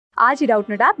आज ही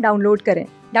Doubtnut app download करें।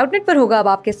 डाउटनट पर होगा अब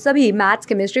आपके सभी मैथ्स,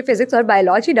 केमिस्ट्री, फिजिक्स और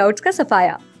बायोलॉजी डाउट्स का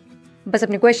सफाया। बस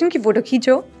अपने क्वेश्चन की फोटो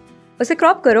खींचो, उसे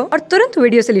क्रॉप करो और तुरंत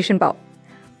वीडियो सोल्यूशन पाओ।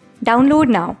 Download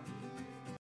now.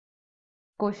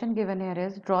 Question given here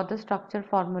is draw the structure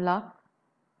formula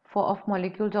of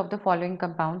molecules of the following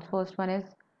compounds. First one is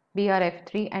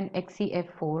BrF3 and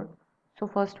XeF4. So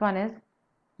first one is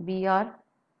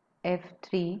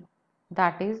BrF3,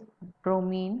 that is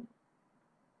bromine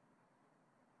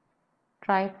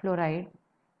trifluoride,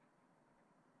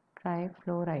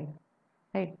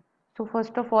 right? So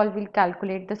first of all we'll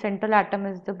calculate the central atom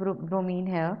is the bromine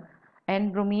here,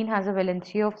 and bromine has a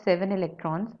valency of 7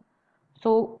 electrons.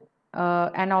 So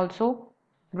and also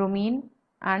bromine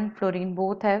and fluorine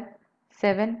both have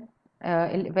 7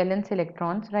 valence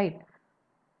electrons, right?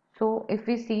 So if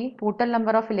we see total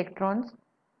number of electrons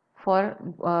for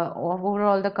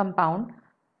overall the compound,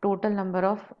 total number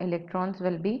of electrons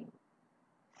will be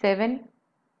 7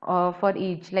 for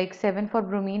each, like 7 for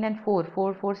bromine and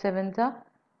 4 sevens are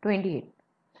 28.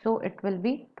 So it will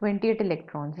be 28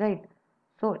 electrons, right?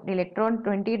 So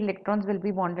 28 electrons will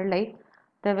be bonded, like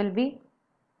there will be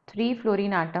 3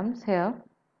 fluorine atoms here.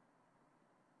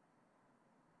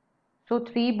 So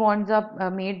 3 bonds are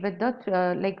made with the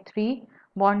 3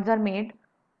 bonds are made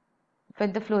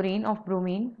with the fluorine of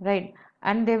bromine, right?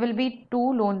 And there will be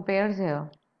 2 lone pairs here.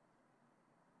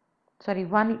 Sorry,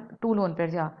 2 lone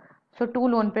pairs, yeah. So 2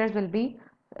 lone pairs will be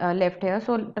left here.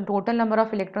 So the total number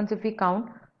of electrons, if we count,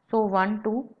 so 1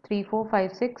 2 3 4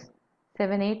 5 6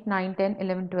 7 8 9 10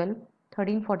 11 12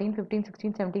 13 14 15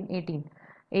 16 17 18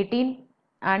 18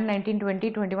 and 19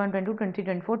 20 21 22 23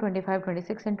 24 25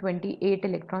 26 and 28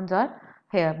 electrons are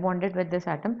here bonded with this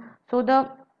atom. So the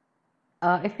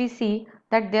if we see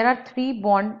that there are 3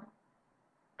 bond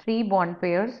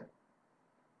pairs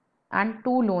and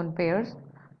 2 lone pairs,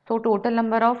 so total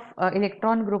number of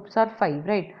electron groups are 5,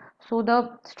 right? So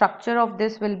the structure of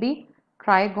this will be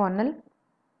trigonal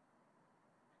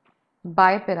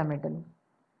bipyramidal,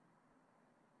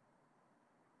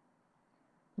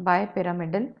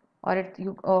 or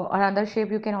another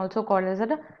shape you can also call as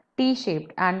a T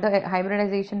shaped, and the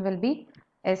hybridization will be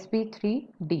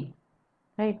sp3d,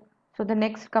 right? So the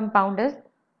next compound is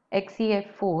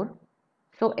XeF4.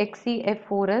 So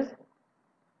XeF4 is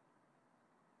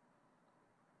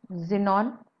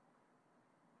xenon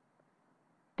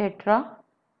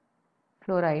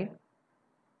tetrafluoride.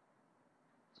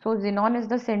 So xenon is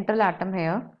the central atom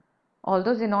here.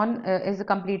 Although xenon is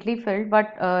completely filled,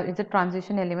 but it's a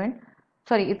transition element.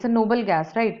 Sorry, it's a noble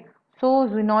gas, right? So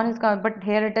xenon is, but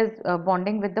here it is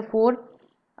bonding with the 4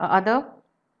 other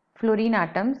fluorine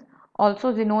atoms.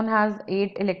 Also xenon has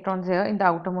 8 electrons here in the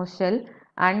outermost shell,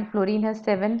 and fluorine has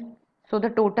 7. So the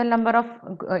total number of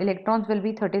electrons will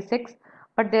be 36,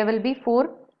 but there will be 4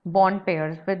 bond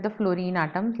pairs with the fluorine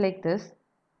atoms like this.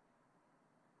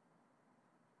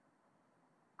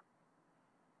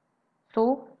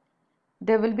 So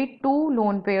there will be 2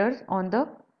 lone pairs on the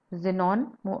xenon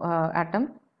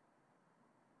atom.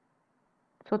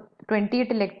 So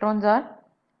 28 electrons are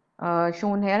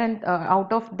shown here, and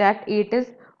out of that 8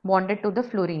 is bonded to the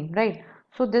fluorine, right?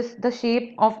 So this the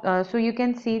shape of so you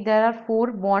can see there are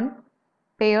 4 bond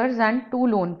pairs and 2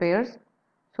 lone pairs.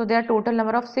 So there are total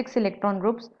number of 6 electron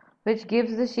groups, which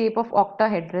gives the shape of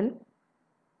octahedral,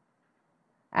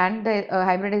 and the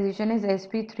hybridization is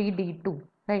sp3d2,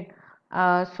 right?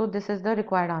 So this is the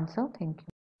required answer. Thank you.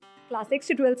 Class 6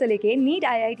 से 12 से लेके NEET,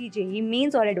 IIT, JEE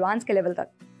mains और advance के level तक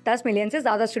 10 million से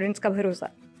ज्यादा students का भरोसा।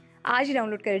 आज ही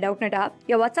डाउनलोड करें डाउटनट ऐप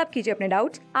या व्हाट्सएप कीजिए अपने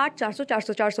डाउट्स 8400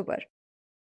 400 400 पर।